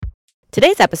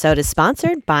Today's episode is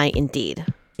sponsored by Indeed.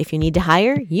 If you need to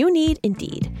hire, you need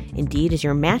Indeed. Indeed is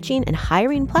your matching and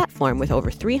hiring platform with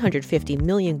over 350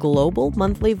 million global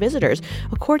monthly visitors,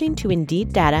 according to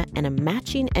Indeed data, and a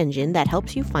matching engine that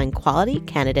helps you find quality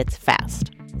candidates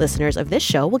fast. Listeners of this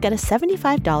show will get a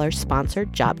 $75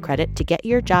 sponsored job credit to get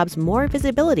your jobs more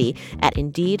visibility at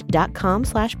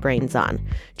Indeed.com/BrainsOn.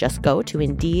 Just go to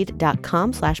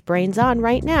Indeed.com/BrainsOn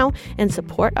right now and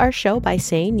support our show by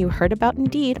saying you heard about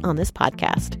Indeed on this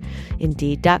podcast.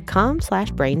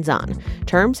 Indeed.com/BrainsOn.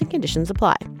 Terms and conditions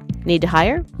apply. Need to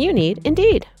hire? You need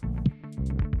Indeed.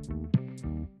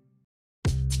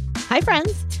 Hi,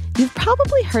 friends. You've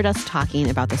probably heard us talking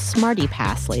about the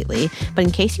SmartyPass lately, but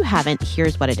in case you haven't,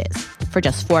 here's what it is. For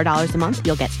just $4 a month,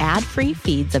 you'll get ad-free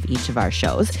feeds of each of our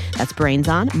shows. That's Brains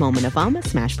On, Moment of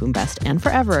Smash Boom Best, and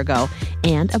Forever Ago,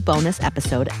 and a bonus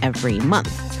episode every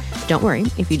month. Don't worry,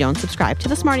 if you don't subscribe to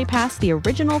the SmartyPass, the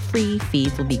original free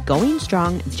feeds will be going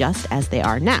strong just as they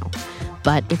are now.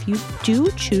 But if you do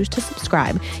choose to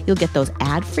subscribe, you'll get those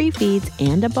ad-free feeds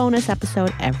and a bonus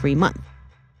episode every month.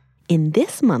 In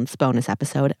this month's bonus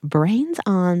episode, Brains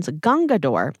On's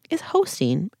Gungador is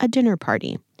hosting a dinner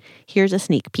party. Here's a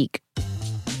sneak peek.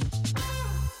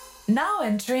 Now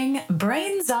entering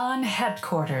Brains On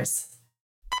headquarters.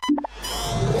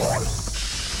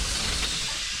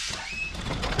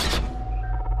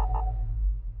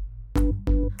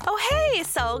 Oh, hey,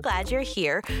 so glad you're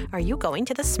here. Are you going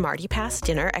to the SmartyPass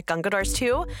dinner at Gungador's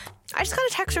too? I just got a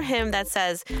text from him that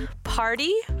says,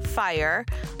 party, fire,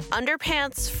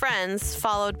 underpants, friends,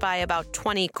 followed by about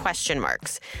 20 question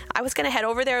marks. I was going to head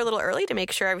over there a little early to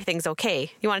make sure everything's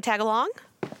okay. You want to tag along?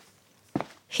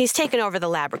 He's taken over the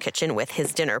Labra kitchen with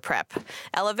his dinner prep.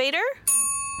 Elevator?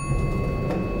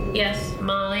 Yes,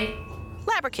 Molly?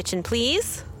 Labra kitchen,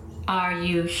 please. Are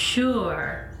you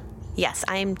sure? Yes,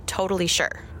 I'm totally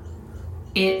sure.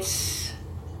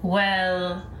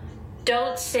 Well,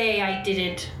 don't say I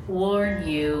didn't warn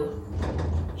you.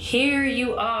 Here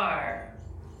you are,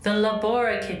 the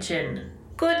Labora kitchen.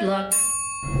 Good luck.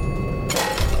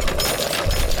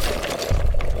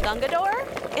 Gungador?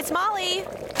 It's Molly.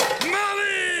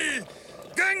 Molly!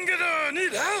 Gungador,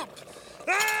 need help!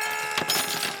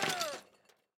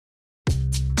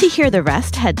 To hear the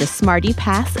rest, head to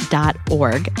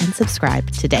SmartyPass.org and subscribe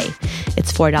today.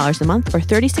 It's $4 a month or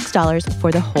 $36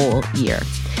 for the whole year.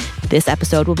 This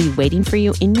episode will be waiting for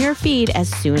you in your feed as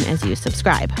soon as you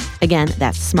subscribe. Again,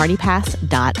 that's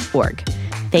SmartyPass.org.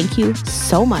 Thank you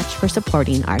so much for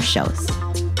supporting our shows.